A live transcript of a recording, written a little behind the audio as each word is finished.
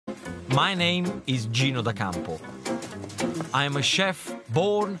My name is Gino da Campo. I am a chef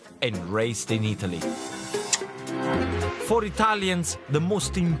born and raised in Italy. For Italians, the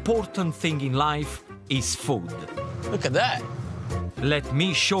most important thing in life is food. Look at that. Let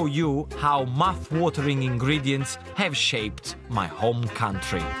me show you how mouth-watering ingredients have shaped my home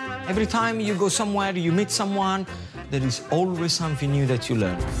country. Every time you go somewhere, you meet someone, there is always something new that you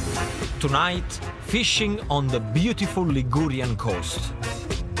learn. Tonight, fishing on the beautiful Ligurian coast.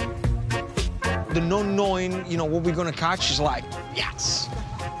 The not knowing, what we're gonna catch is like, yes!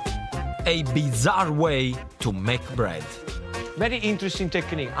 A bizarre way to make bread. Very interesting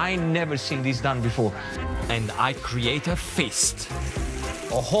technique. I never seen this done before. And I create a feast.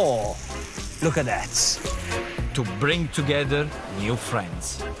 Oh, look at that. To bring together new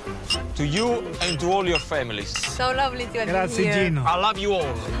friends. To you and to all your families. So lovely to have you Grazie, here. Gino. I love you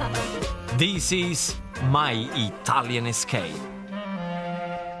all. This is my Italian escape.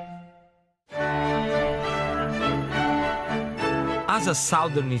 As a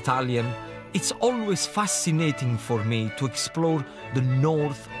southern Italian, it's always fascinating for me to explore the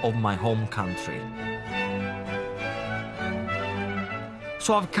north of my home country.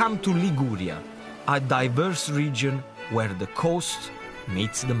 So I've come to Liguria, a diverse region where the coast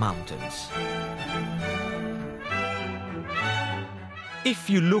meets the mountains. If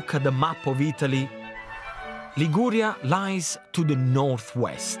you look at the map of Italy, Liguria lies to the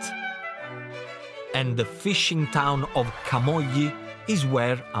northwest. And the fishing town of Camogli is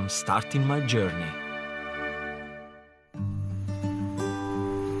where I'm starting my journey.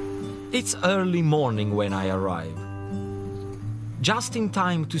 It's early morning when I arrive, just in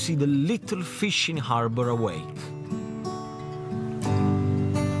time to see the little fishing harbor awake.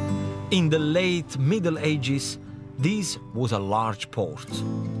 In the late Middle Ages, this was a large port.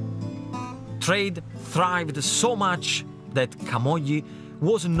 Trade thrived so much that Camogli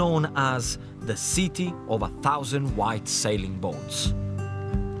was known as the city of 1,000 white sailing boats.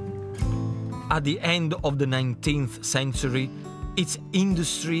 At the end of the 19th century, its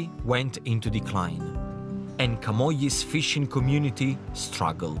industry went into decline, and Camogli's fishing community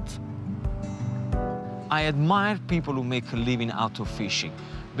struggled. I admire people who make a living out of fishing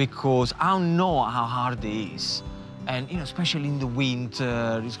because I know how hard it is. And especially in the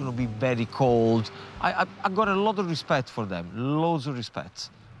winter, it's going to be very cold. I got a lot of respect for them, loads of respect.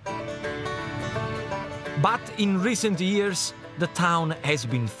 But in recent years, the town has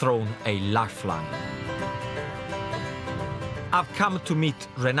been thrown a lifeline. I've come to meet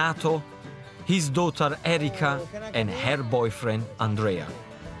Renato, his daughter Erika, and her boyfriend Andrea,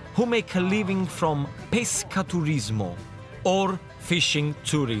 who make a living from pescaturismo, or fishing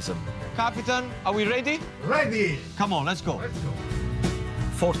tourism. Capitan, are we ready? Ready! Come on, let's go. Let's go.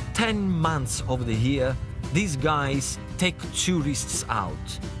 For 10 months of the year, these guys take tourists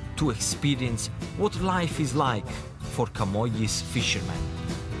out to experience what life is like for Camogli's fishermen.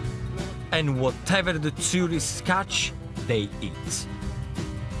 And whatever the tourists catch, they eat.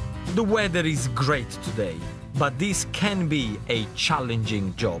 The weather is great today, but this can be a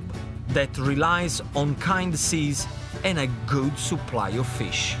challenging job that relies on kind seas and a good supply of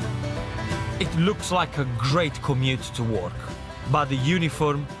fish. It looks like a great commute to work, but the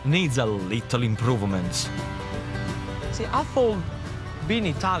uniform needs a little improvement. See, I thought being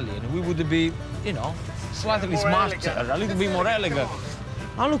Italian, we would be, slightly smarter, a little bit more elegant.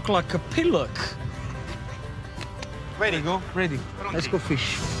 I look like a pillock. Ready, go? Ready. Let's go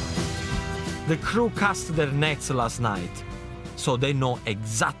fish. The crew cast their nets last night, so they know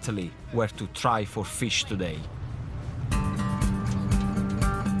exactly where to try for fish today.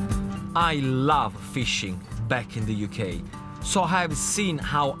 I love fishing back in the UK, so I have seen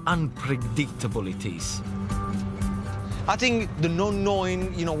how unpredictable it is. I think the not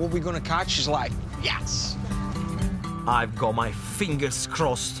knowing, what we're gonna catch is like, yes! I've got my fingers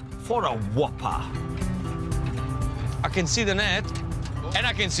crossed for a whopper. I can see the net, and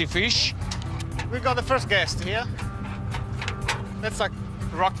I can see fish. We got the first guest here. That's a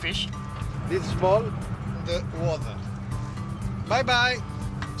rockfish. This small. The water. Bye-bye.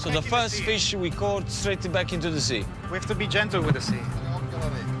 So the first fish we caught straight back into the sea. We have to be gentle with the sea.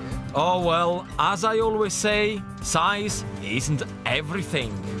 Oh well, as I always say, size isn't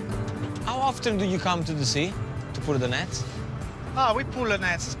everything. How often do you come to the sea to put the nets? We pull the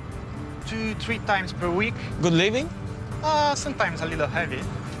nets 2-3 times per week. Good living? Sometimes a little heavy.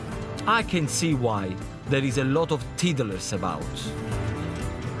 I can see why there is a lot of tiddlers about.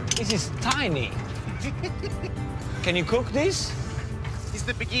 This is tiny. Can you cook this? It's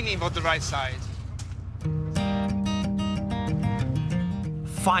the beginning of the right side.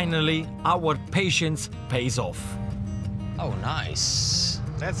 Finally, our patience pays off. Oh, nice.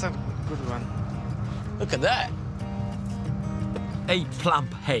 That's a good one. Look at that. A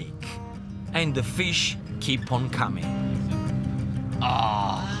plump hake, and the fish keep on coming.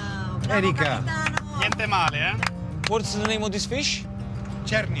 Erika. Niente male, eh? What's the name of this fish?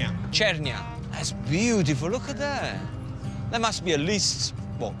 Cernia. Chernia. That's beautiful. Look at that. That must be at least,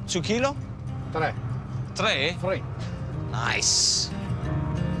 what, 2 kilo? 3. 3? 3. Nice.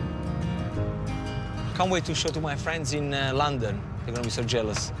 Can't wait to show to my friends in London. They're gonna be so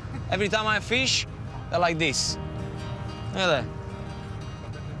jealous. Every time I fish, they're like this. Look at that.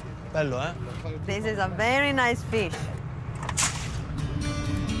 Bello, eh? This is a very nice fish.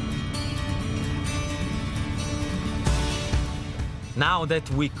 Now that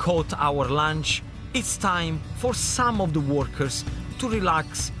we caught our lunch, it's time for some of the workers to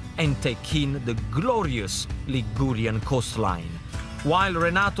relax and take in the glorious Ligurian coastline, while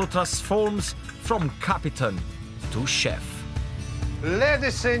Renato transforms from captain to chef.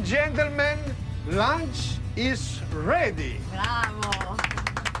 Ladies and gentlemen, lunch is ready. Bravo.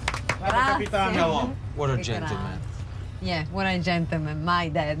 Bravo, capitano. What a gentleman. Yeah, what a gentleman, my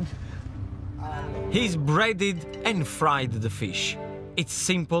dad. He's breaded and fried the fish. It's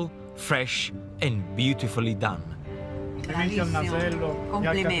simple, fresh, and beautifully done. Bravissimo.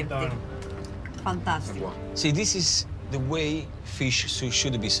 Complimenti. Fantastico. See, this is the way fish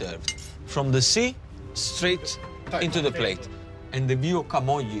should be served. From the sea, straight into the plate. And the view of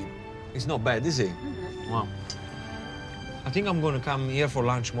Camogli is not bad, is it? Wow. I think I'm going to come here for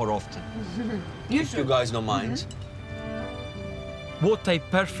lunch more often. If you guys don't mind. What a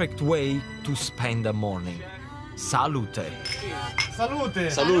perfect way to spend a morning. Salute.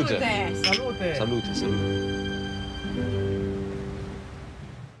 Salute. Salute. Salute. Salute, salute.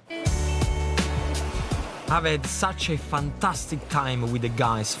 I've had such a fantastic time with the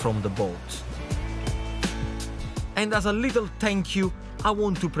guys from the boat. And as a little thank you, I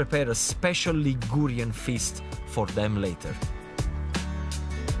want to prepare a special Ligurian feast for them later.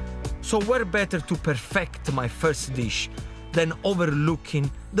 So where better to perfect my first dish than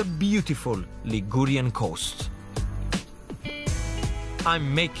overlooking the beautiful Ligurian coast.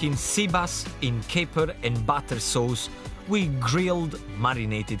 I'm making sea bass in caper and butter sauce with grilled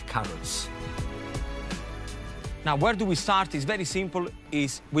marinated carrots. Now, where do we start? It's very simple,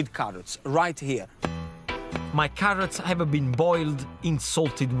 is with carrots, right here. My carrots have been boiled in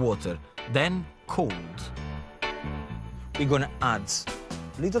salted water, then cooled. We're gonna add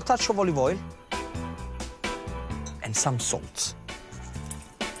a little touch of olive oil and some salt.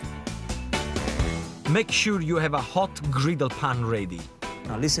 Make sure you have a hot griddle pan ready.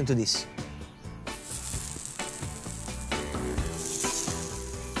 Now listen to this.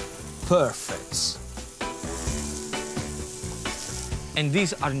 Perfect. And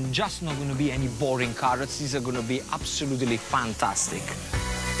these are just not gonna be any boring carrots. These are gonna be absolutely fantastic.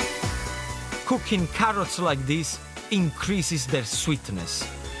 Cooking carrots like this increases their sweetness.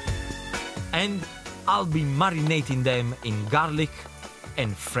 And I'll be marinating them in garlic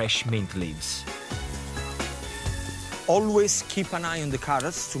and fresh mint leaves. Always keep an eye on the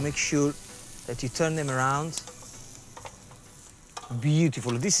carrots to make sure that you turn them around.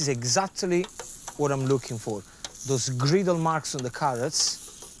 Beautiful. This is exactly what I'm looking for. Those griddle marks on the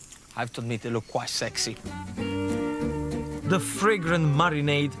carrots, I have to admit, they look quite sexy. The fragrant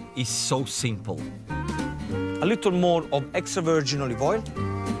marinade is so simple. A little more of extra virgin olive oil.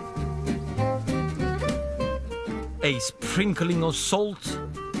 A sprinkling of salt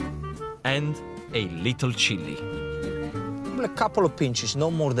and a little chili. A couple of pinches, no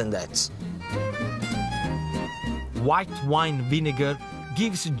more than that. White wine vinegar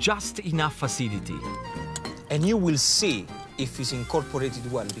gives just enough acidity. And you will see if it's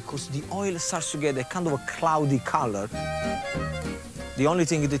incorporated well, because the oil starts to get a kind of a cloudy color. The only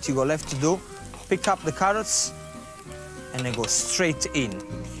thing that you got left to do, pick up the carrots and then go straight in.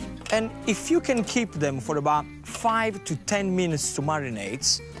 And if you can keep them for about 5 to 10 minutes to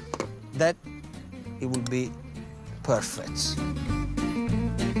marinate, that it will be perfect.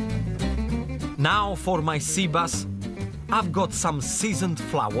 Now for my sea bass, I've got some seasoned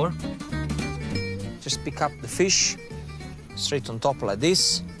flour. Just pick up the fish, straight on top like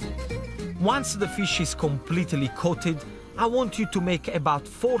this. Once the fish is completely coated, I want you to make about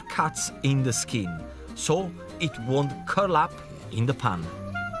 4 cuts in the skin, so it won't curl up in the pan.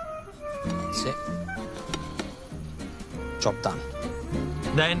 That's it. Job done.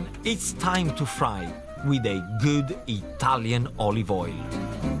 Then it's time to fry with a good Italian olive oil.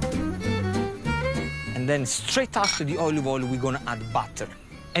 And then straight after the olive oil, we're gonna add butter.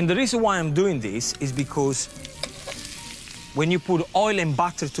 And the reason why I'm doing this is because when you put oil and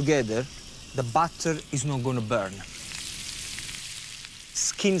butter together, the butter is not gonna burn.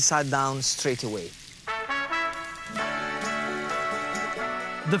 skin side down straight away.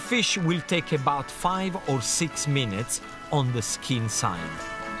 The fish will take about 5 or 6 minutes on the skin side.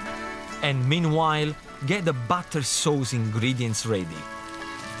 And meanwhile, get the butter sauce ingredients ready.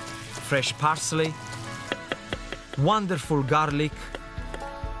 Fresh parsley, wonderful garlic,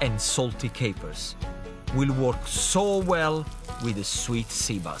 and salty capers will work so well with the sweet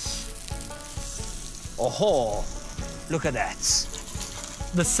sea bass. Oh, look at that.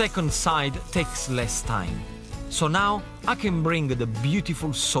 The second side takes less time. So now I can bring the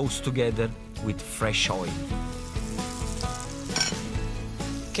beautiful sauce together with fresh oil.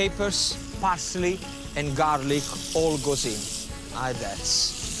 Capers, parsley, and garlic all goes in. Like that.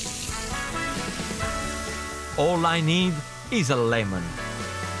 All I need is a lemon.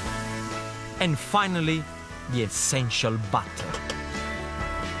 And finally, the essential butter.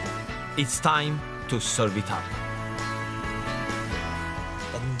 It's time to serve it up.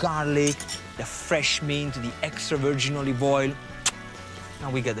 The garlic, the fresh mint, the extra virgin olive oil. Now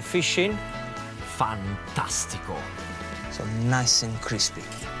we get the fish in. Fantastico. So nice and crispy.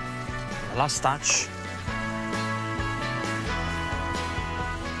 The last touch.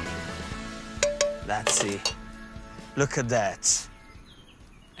 That's it. Look at that.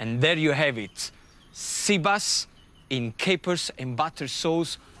 And there you have it. Sea bass in capers and butter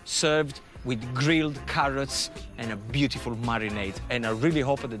sauce, served with grilled carrots and a beautiful marinade. And I really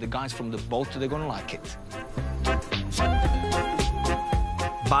hope that the guys from the boat, they're gonna like it.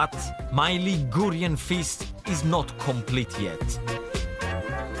 But my Ligurian feast is not complete yet.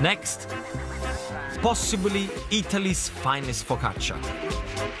 Next, possibly Italy's finest focaccia.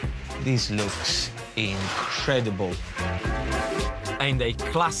 This looks incredible. And a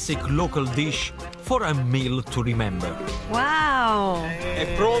classic local dish for a meal to remember. Wow! È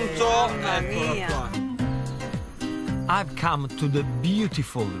pronto? Mia. I've come to the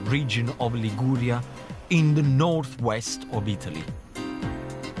beautiful region of Liguria in the northwest of Italy.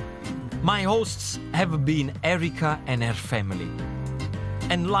 My hosts have been Erika and her family.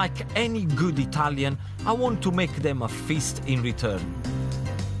 And like any good Italian, I want to make them a feast in return.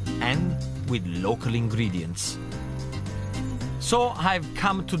 And with local ingredients. So I've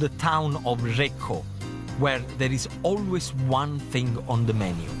come to the town of Recco, where there is always one thing on the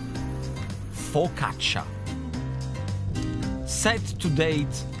menu: focaccia. Set to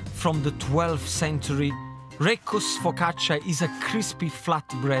date from the 12th century, Recco's focaccia is a crispy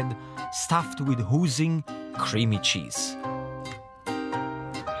flatbread stuffed with oozing, creamy cheese.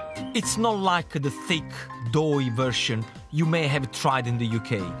 It's not like the thick, doughy version you may have tried in the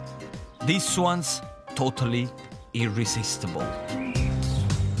UK. This one's totally irresistible.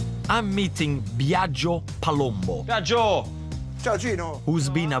 I'm meeting Biagio Palombo, Biagio! Ciao Gino. who's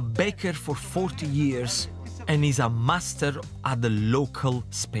been a baker for 40 years and is a master at the local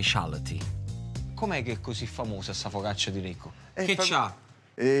specialty. Com'è che è così famosa sta focaccia di Recco? Che c'ha?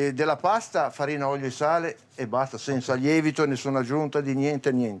 Della pasta, farina, olio e sale e basta, senza lievito, nessuna aggiunta di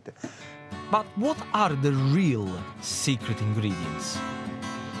niente. But what are the real secret ingredients?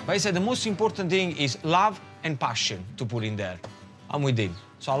 But he said the most important thing is love and passion to put in there. I'm with him,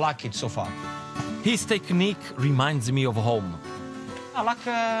 so I like it so far. His technique reminds me of home. I like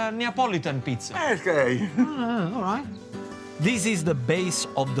Neapolitan pizza. Ok. All right. This is the base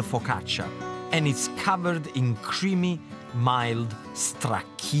of the focaccia, and it's covered in creamy, mild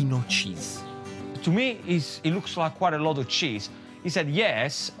stracchino cheese. To me, it looks like quite a lot of cheese. He said,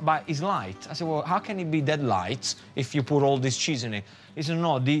 yes, but it's light. I said, well, how can it be that light if you put all this cheese in it? He said,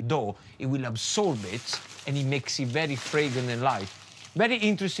 no, the dough, it will absorb it, and it makes it very fragrant and light. Very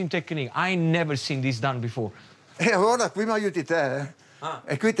interesting technique. I never seen this done before. E ora qui mi aiuti te, eh?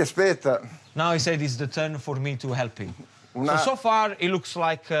 E qui ti aspetta. Now he said it's the turn for me to help him. So far, it looks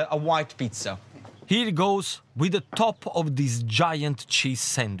like a white pizza. Here goes with the top of this giant cheese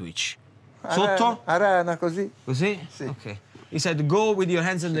sandwich. Sotto? Arana, così. Così? Sì. Okay. He said, go with your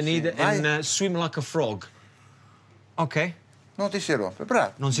hands underneath sì. and swim like a frog. Okay. Non ti si rompe,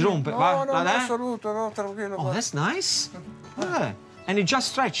 bravo. Non si rompe? No, Va, no, va no, there? assoluto, no, tranquillo. Oh, that's nice. Yeah. And it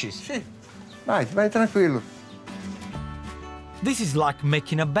just stretches. Sì, vai tranquillo. This is like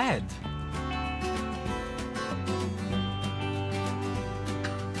making a bed.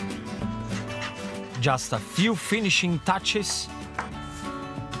 Just a few finishing touches.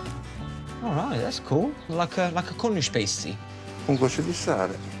 All right, that's cool. Like a Cornish pasty. Un goccio di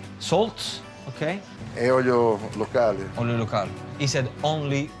sale Salt, okay. e olio locale. Olio locale. He said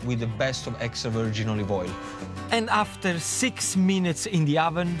only with the best of extra virgin olive oil. And after 6 minutes in the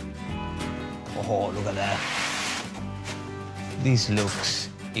oven, Oh, look at that. This looks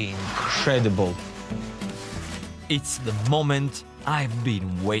incredible. it's the moment I've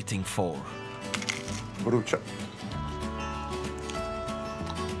been waiting for. Brucia.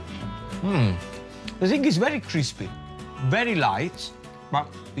 The thing is very crispy, very light, but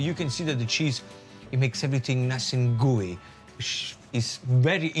you can see that the cheese, it makes everything nice and gooey, which is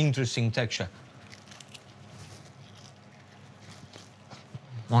very interesting texture.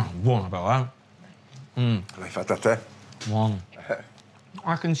 Buono però, L'hai fatta te? Buono.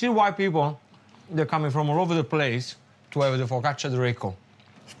 I can see why people, they're coming from all over the place to have the focaccia di Recco.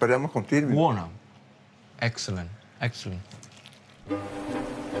 Speriamo continui. Buono. Excellent, excellent.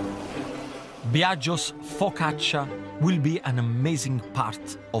 Biagio's focaccia will be an amazing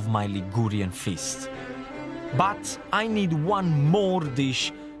part of my Ligurian feast. But I need one more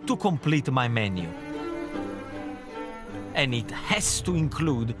dish to complete my menu. And it has to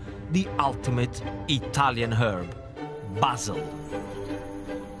include the ultimate Italian herb, basil.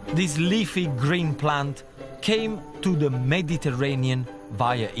 This leafy green plant came to the Mediterranean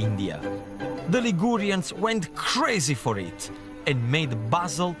via India. The Ligurians went crazy for it and made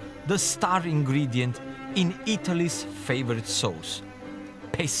basil the star ingredient in Italy's favorite sauce,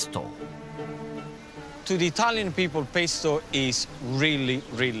 pesto. To the Italian people, pesto is really,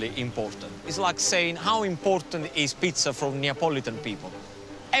 really important. It's like saying how important is pizza from Neapolitan people.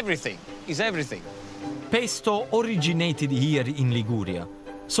 Everything is everything. Pesto originated here in Liguria,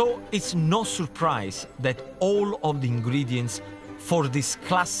 so it's no surprise that all of the ingredients for this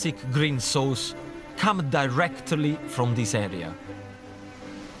classic green sauce come directly from this area.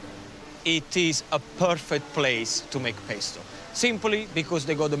 It is a perfect place to make pesto, simply because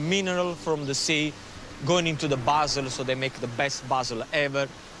they got the mineral from the sea going into the basil, so they make the best basil ever.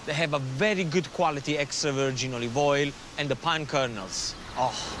 They have a very good quality extra virgin olive oil and the pine kernels.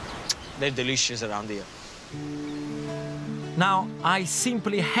 Oh, they're delicious around here. Now, I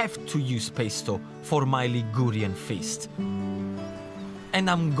simply have to use pesto for my Ligurian feast. And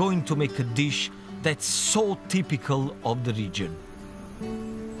I'm going to make a dish that's so typical of the region.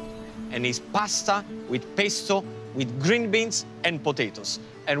 And it's pasta with pesto, with green beans and potatoes.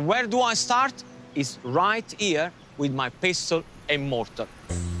 And where do I start? It's right here with my pestle and mortar.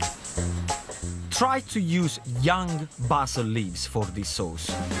 Try to use young basil leaves for this sauce.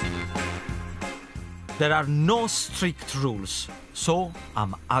 There are no strict rules, so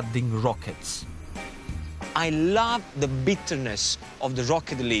I'm adding rockets. I love the bitterness of the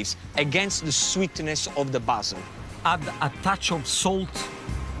rocket leaves against the sweetness of the basil. Add a touch of salt,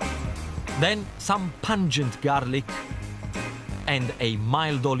 then some pungent garlic, and a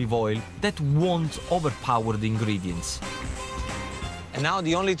mild olive oil that won't overpower the ingredients. And now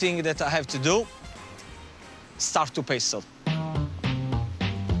the only thing that I have to do, start to pestle.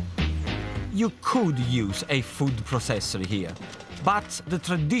 You could use a food processor here, but the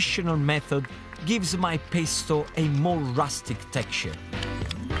traditional method gives my pesto a more rustic texture.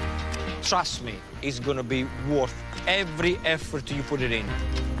 Trust me, it's gonna be worth every effort you put it in.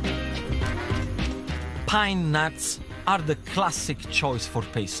 Pine nuts are the classic choice for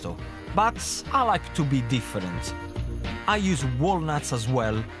pesto, but I like to be different. I use walnuts as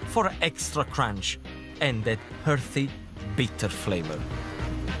well for extra crunch and that earthy, bitter flavor.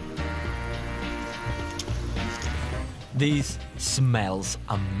 This smells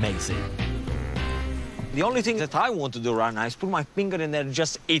amazing. The only thing that I want to do right now is put my finger in there and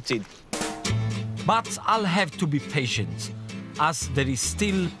just eat it. But I'll have to be patient, as there is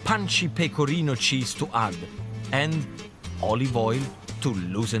still punchy pecorino cheese to add and olive oil to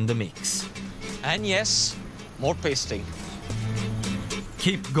loosen the mix. And yes, more pasting.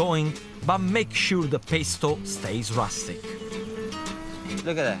 Keep going, but make sure the pesto stays rustic.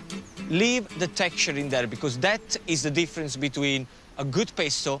 Look at that. Leave the texture in there, because that is the difference between a good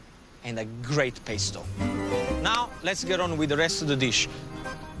pesto and a great pesto. Now, let's get on with the rest of the dish.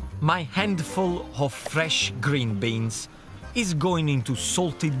 My handful of fresh green beans is going into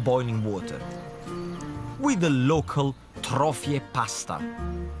salted boiling water with the local trofie pasta.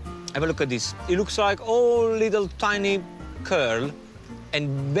 Have a look at this. It looks like all little tiny curl and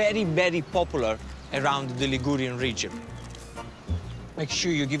very, very popular around the Ligurian region. Make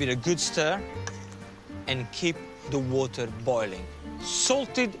sure you give it a good stir and keep the water boiling.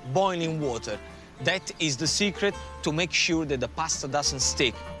 Salted boiling water. That is the secret to make sure that the pasta doesn't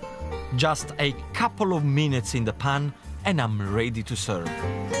stick. Just a couple of minutes in the pan and I'm ready to serve.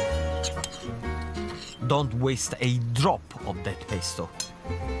 Don't waste a drop of that pesto.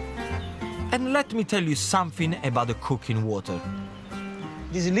 And let me tell you something about the cooking water.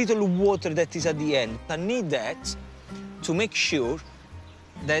 This little water that is at the end, I need that to make sure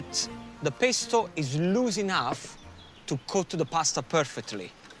that the pesto is loose enough to coat the pasta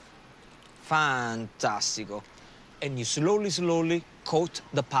perfectly. Fantastico. and you slowly coat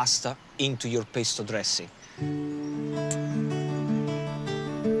the pasta into your pesto dressing.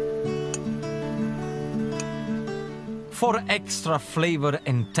 For extra flavor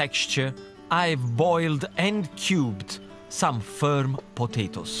and texture, I've boiled and cubed some firm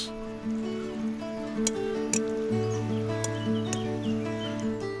potatoes.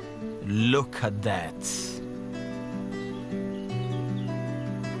 Look at that.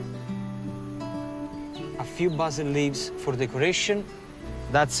 A few basil leaves for decoration.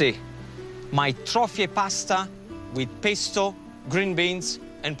 That's it. My trophy pasta with pesto, green beans,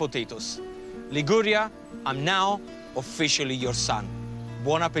 and potatoes. Liguria, I'm now officially your son.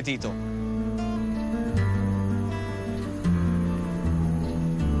 Buon appetito.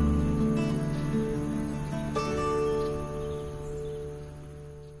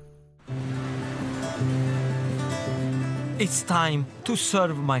 It's time to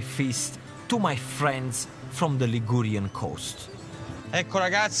serve my feast to my friends from the Ligurian coast. Ecco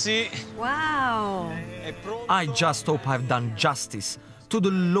ragazzi, Wow. è pronto. I just hope I've done justice to the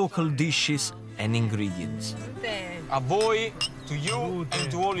local dishes and ingredients. A voi, to you,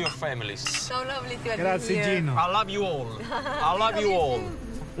 and to all your families. So lovely to have you Grazie here. Gino. I love you all. I love you all.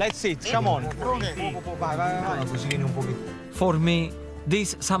 Let's eat, come on. For me,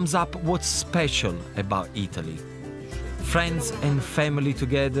 this sums up what's special about Italy. Friends and family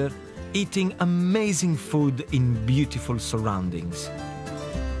together, eating amazing food in beautiful surroundings.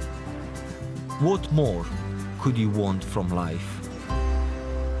 What more could you want from life?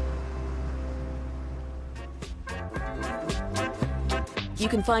 You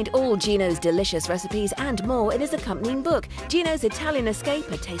can find all Gino's delicious recipes and more in his accompanying book, Gino's Italian Escape,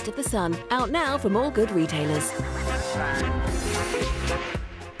 A Taste of the Sun, out now from all good retailers.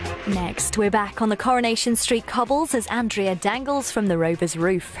 Next, we're back on the Coronation Street cobbles as Andrea dangles from the rover's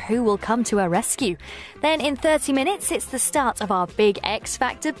roof. Who will come to her rescue? Then in 30 minutes, it's the start of our big X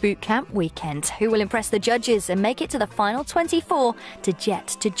Factor boot camp weekend. Who will impress the judges and make it to the final 24 to jet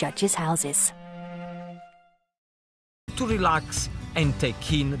to judges' houses? To relax and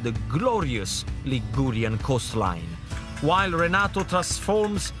take in the glorious Ligurian coastline, while Renato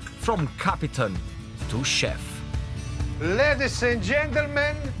transforms from captain to chef. Ladies and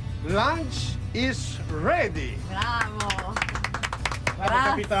gentlemen, lunch is ready. Bravo.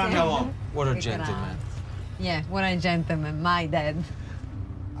 Bravo, capitano. What a gentleman. Yeah, what a gentleman, my dad.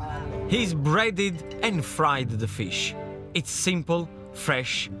 He's breaded and fried the fish. It's simple,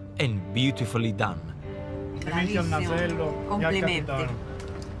 fresh, and beautifully done. Complimenti al nasello e al Complimenti. capitano.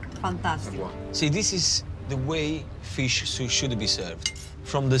 Fantastico. See, this is the way fish should be served.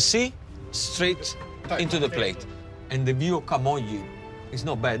 From the sea, straight into the plate. And the view of Camogli is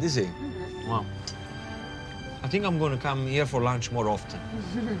not bad, is it? Wow. I think I'm going to come here for lunch more often.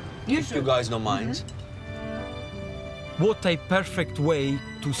 If you guys don't mind. What a perfect way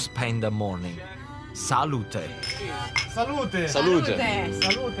to spend a morning. Salute! Salute. Salute.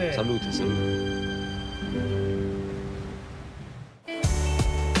 Salute. Salute, salute.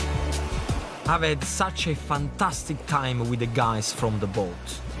 I've had such a fantastic time with the guys from the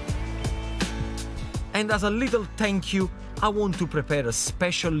boat. And as a little thank you, I want to prepare a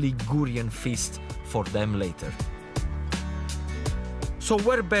special Ligurian feast for them later. So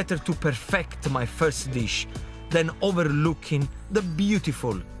where better to perfect my first dish than overlooking the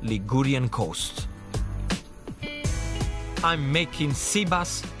beautiful Ligurian coast? I'm making sea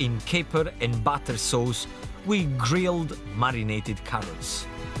bass in caper and butter sauce with grilled marinated carrots.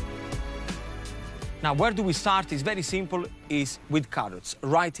 Now, where do we start? It's very simple, is with carrots,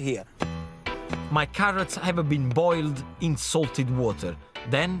 right here. My carrots have been boiled in salted water,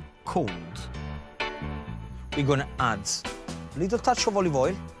 then cooled. We're gonna add a little touch of olive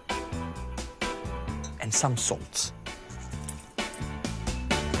oil and some salt.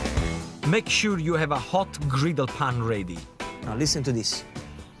 Make sure you have a hot griddle pan ready. Now listen to this.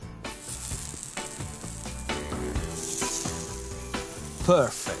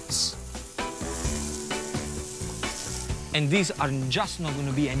 Perfect. And these are just not going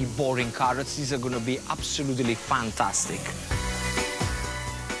to be any boring carrots. These are going to be absolutely fantastic.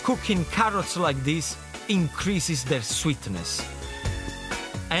 Cooking carrots like this increases their sweetness.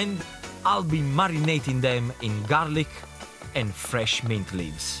 And I'll be marinating them in garlic and fresh mint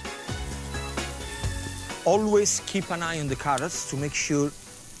leaves. Always keep an eye on the carrots to make sure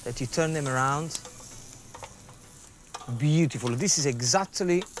that you turn them around. Beautiful. This is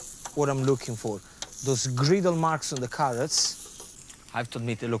exactly what I'm looking for. Those griddle marks on the carrots, I have to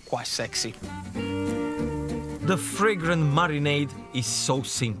admit, they look quite sexy. The fragrant marinade is so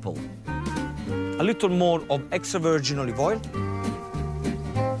simple. A little more of extra virgin olive oil.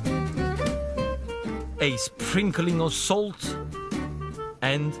 a sprinkling of salt,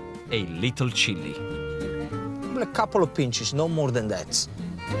 and a little chili. A couple of pinches, no more than that.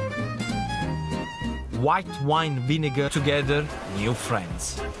 White wine vinegar together, new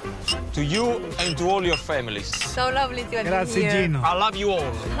friends. To you and to all your families. So lovely to have you Grazie here. Gino. I love you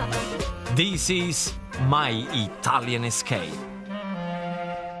all. This is my Italian escape.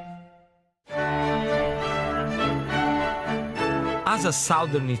 As a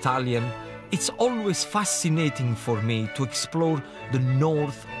southern Italian, it's always fascinating for me to explore the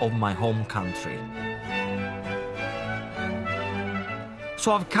north of my home country.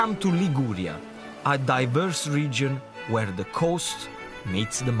 So I've come to Liguria, a diverse region where the coast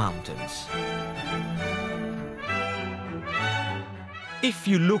meets the mountains. If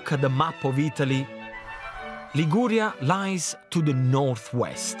you look at the map of Italy, Liguria lies to the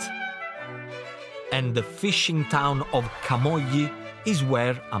northwest, and the fishing town of Camogli is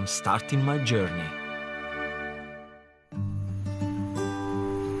where I'm starting my journey.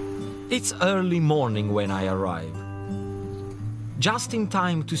 It's early morning when I arrive, just in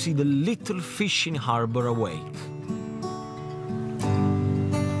time to see the little fishing harbor awake.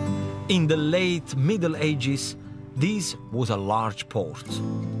 In the late Middle Ages, this was a large port.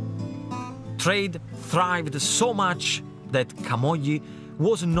 Trade thrived so much that Camogli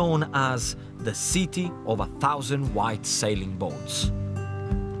was known as the city of 1,000 white sailing boats.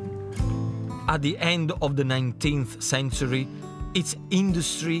 At the end of the 19th century, its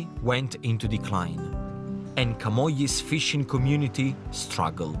industry went into decline, and Camogli's fishing community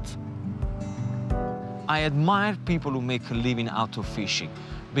struggled. I admire people who make a living out of fishing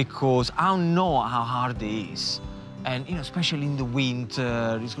because I know how hard it is. And, especially in the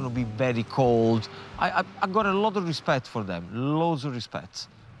winter, it's going to be very cold. I got a lot of respect for them, loads of respect.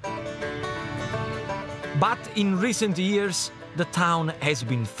 But in recent years, the town has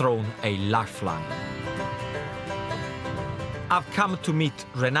been thrown a lifeline. I've come to meet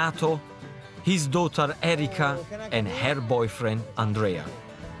Renato, his daughter Erika, and her boyfriend Andrea,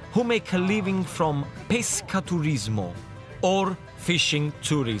 who make a living from pescaturismo, or fishing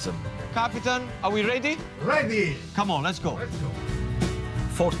tourism. Captain, are we ready? Ready! Come on, let's go.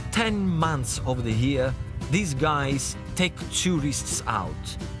 For 10 months of the year, these guys take tourists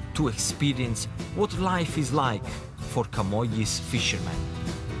out to experience what life is like for Camogli's fishermen.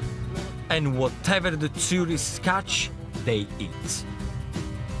 And whatever the tourists catch, they eat.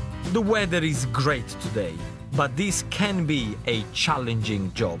 The weather is great today, but this can be a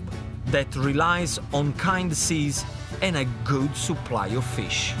challenging job that relies on kind seas and a good supply of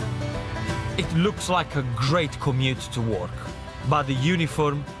fish. It looks like a great commute to work, but the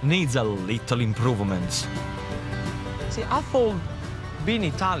uniform needs a little improvement. See, I thought being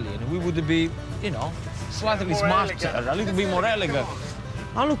Italian, we would be, slightly smarter, a little bit more elegant.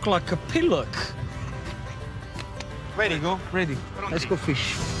 I look like a pillock. Ready, go? Ready. Let's go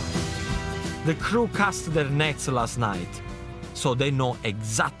fish. The crew cast their nets last night, so they know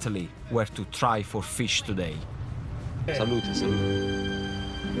exactly where to try for fish today. Salute, salute.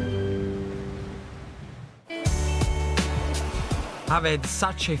 I've had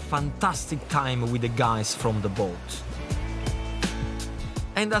such a fantastic time with the guys from the boat.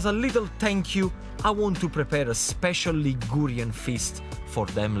 And as a little thank you, I want to prepare a special Ligurian feast for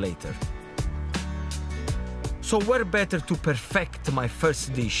them later. So where better to perfect my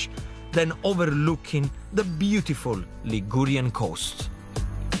first dish than overlooking the beautiful Ligurian coast?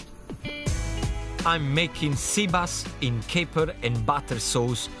 I'm making sea bass in caper and butter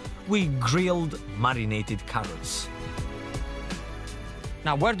sauce with grilled marinated carrots.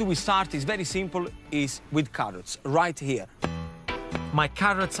 Now, where do we start? It's very simple, is with carrots, right here. My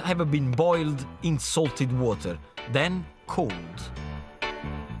carrots have been boiled in salted water, then cooled.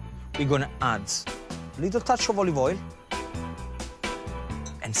 We're gonna add a little touch of olive oil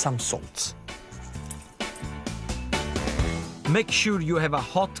and some salt. Make sure you have a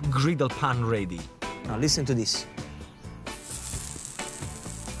hot griddle pan ready. Now listen to this.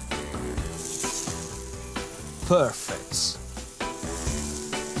 Perfect.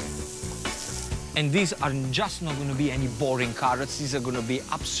 And these are just not going to be any boring carrots. These are going to be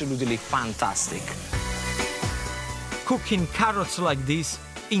absolutely fantastic. Cooking carrots like this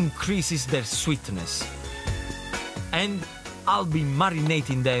increases their sweetness. And I'll be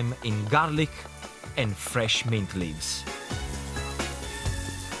marinating them in garlic and fresh mint leaves.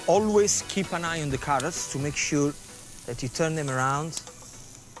 Always keep an eye on the carrots to make sure that you turn them around.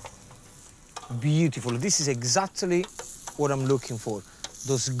 Beautiful. This is exactly what I'm looking for.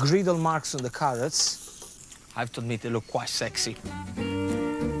 Those griddle marks on the carrots, I have to admit, they look quite sexy.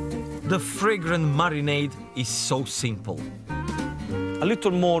 The fragrant marinade is so simple. A little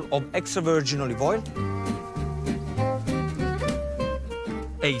more of extra virgin olive oil.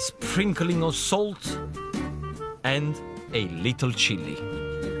 a sprinkling of salt, and a little chili.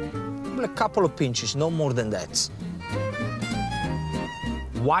 A couple of pinches, no more than that.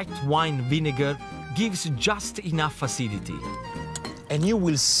 White wine vinegar gives just enough acidity. And you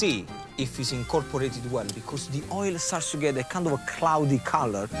will see if it's incorporated well, because the oil starts to get a kind of a cloudy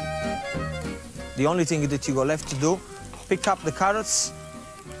color. The only thing that you got left to do, pick up the carrots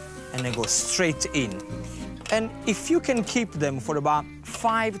and then go straight in. And if you can keep them for about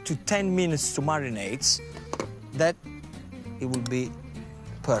 5 to 10 minutes to marinate, that it will be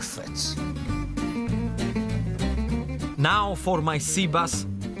perfect. Now for my sea bass,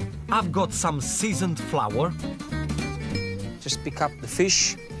 I've got some seasoned flour. Just pick up the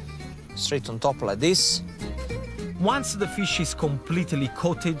fish, straight on top like this. Once the fish is completely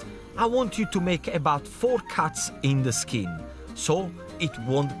coated, I want you to make about 4 cuts in the skin, so it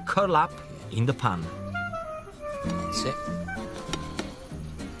won't curl up in the pan. That's it.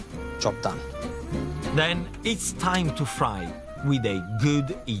 Job done. Then it's time to fry with a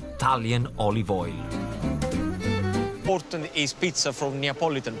good Italian olive oil. Important is pizza from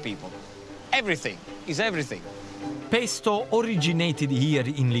Neapolitan people. Everything is everything. Pesto originated here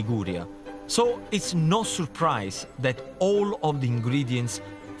in Liguria, so it's no surprise that all of the ingredients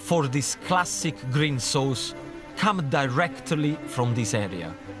for this classic green sauce come directly from this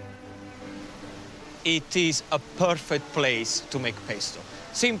area. It is a perfect place to make pesto,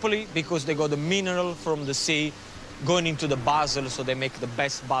 simply because they got the mineral from the sea going into the basil, so they make the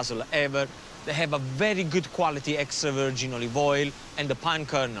best basil ever. They have a very good quality extra virgin olive oil and the pine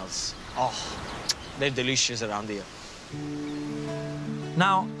kernels. Oh, they're delicious around here.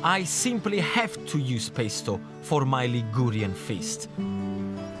 Now, I simply have to use pesto for my Ligurian feast.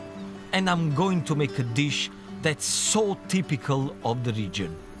 And I'm going to make a dish that's so typical of the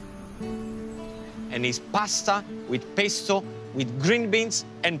region. And it's pasta with pesto, with green beans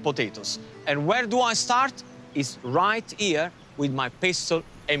and potatoes. And where do I start? It's right here with my pesto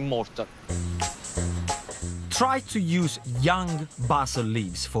and mortar. Try to use young basil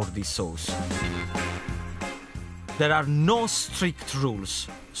leaves for this sauce. There are no strict rules,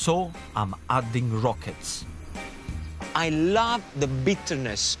 so I'm adding rockets. I love the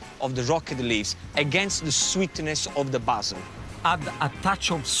bitterness of the rocket leaves against the sweetness of the basil. Add a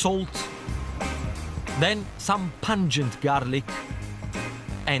touch of salt, then some pungent garlic,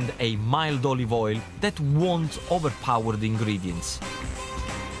 and a mild olive oil that won't overpower the ingredients.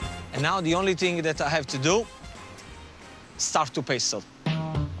 And now the only thing that I have to do, start to pesto.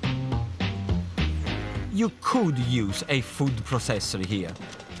 You could use a food processor here,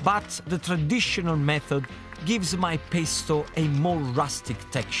 but the traditional method gives my pesto a more rustic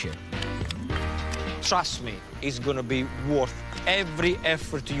texture. Trust me, it's gonna be worth every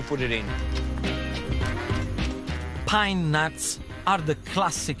effort you put it in. Pine nuts are the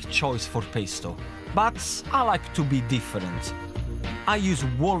classic choice for pesto, but I like to be different. I use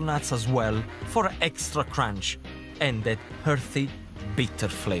walnuts as well for extra crunch and that earthy, bitter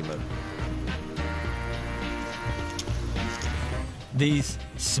flavor. This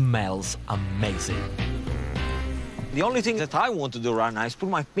smells amazing. The only thing that I want to do right now is put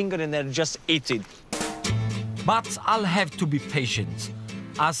my finger in there and just eat it. But I'll have to be patient,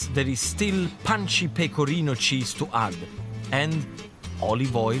 as there is still punchy pecorino cheese to add and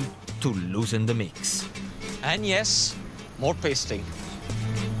olive oil to loosen the mix. And yes, more pasting.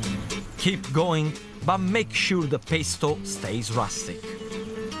 Keep going, but make sure the pesto stays rustic.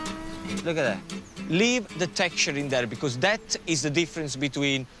 Look at that. Leave the texture in there, because that is the difference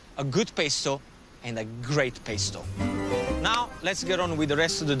between a good pesto and a great pesto. Now, let's get on with the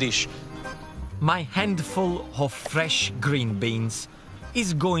rest of the dish. My handful of fresh green beans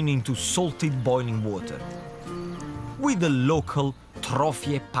is going into salted boiling water with the local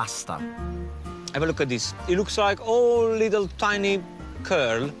trofie pasta. Have a look at this. It looks like all little tiny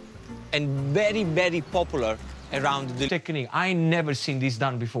curl and very, very popular around the technique. I never seen this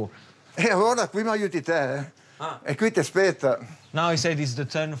done before. E allora qui mi aiuti te, eh? E qui ti aspetta. Now he said it's the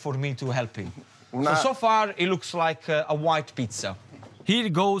turn for me to help him. So far, it looks like a white pizza. Here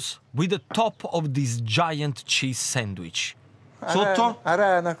goes with the top of this giant cheese sandwich. Sotto?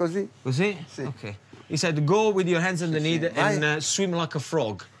 Arana, così. Così? Sì. Okay. He said, go with your hands underneath sì. and swim like a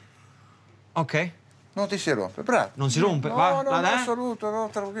frog. Okay. Non ti si rompe, bravo. Non si rompe? No, Va, no, like no, that? assoluto, no,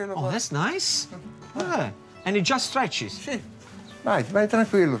 tranquillo. Oh, that's nice. Yeah. And it just stretches. Sì, vai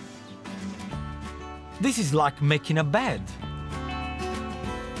tranquillo. This is like making a bed.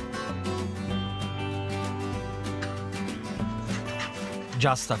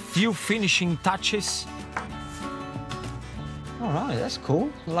 Just a few finishing touches. All right, that's cool.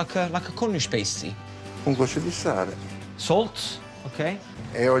 Like a Cornish pasty. Un goccio di sale. Salt, okay.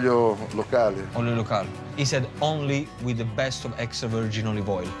 E olio locale. Olio locale. He said only with the best of extra virgin olive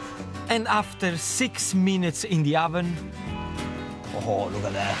oil. And after 6 minutes in the oven, Oh, look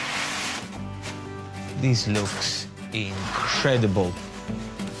at that. This looks incredible.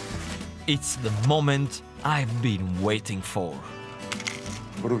 it's the moment I've been waiting for.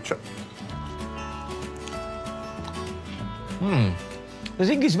 Brucia. The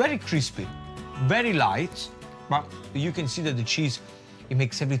thing is very crispy, very light, but you can see that the cheese, it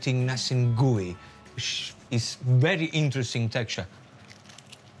makes everything nice and gooey. It's very interesting texture.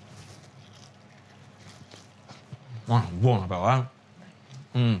 Buono però,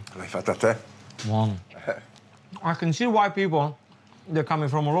 L'hai fatta te? Buono. I can see why people, they're coming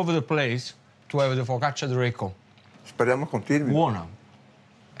from all over the place to have the focaccia di Recco. Speriamo continui. Buona.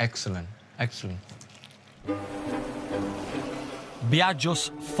 Excellent, excellent.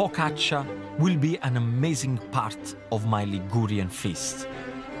 Biagio's focaccia will be an amazing part of my Ligurian feast.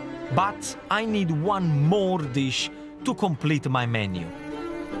 But I need one more dish to complete my menu.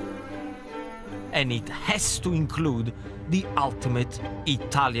 And it has to include the ultimate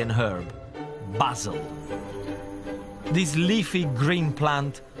Italian herb, basil. This leafy green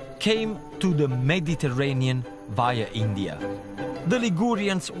plant came to the Mediterranean via India. The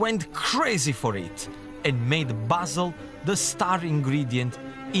Ligurians went crazy for it and made basil the star ingredient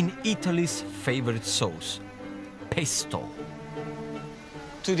in Italy's favorite sauce, pesto.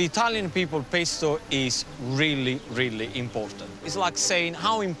 To the Italian people, pesto is really, really important. It's like saying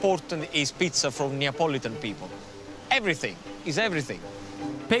how important is pizza from Neapolitan people. Everything is everything.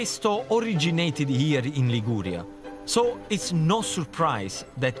 Pesto originated here in Liguria, so it's no surprise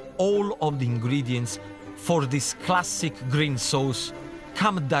that all of the ingredients for this classic green sauce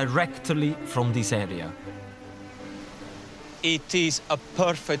come directly from this area. It is a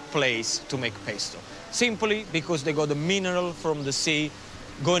perfect place to make pesto, simply because they got the mineral from the sea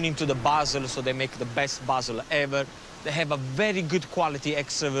going into the basil, so they make the best basil ever. They have a very good quality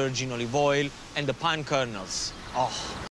extra virgin olive oil and the pine kernels. Oh.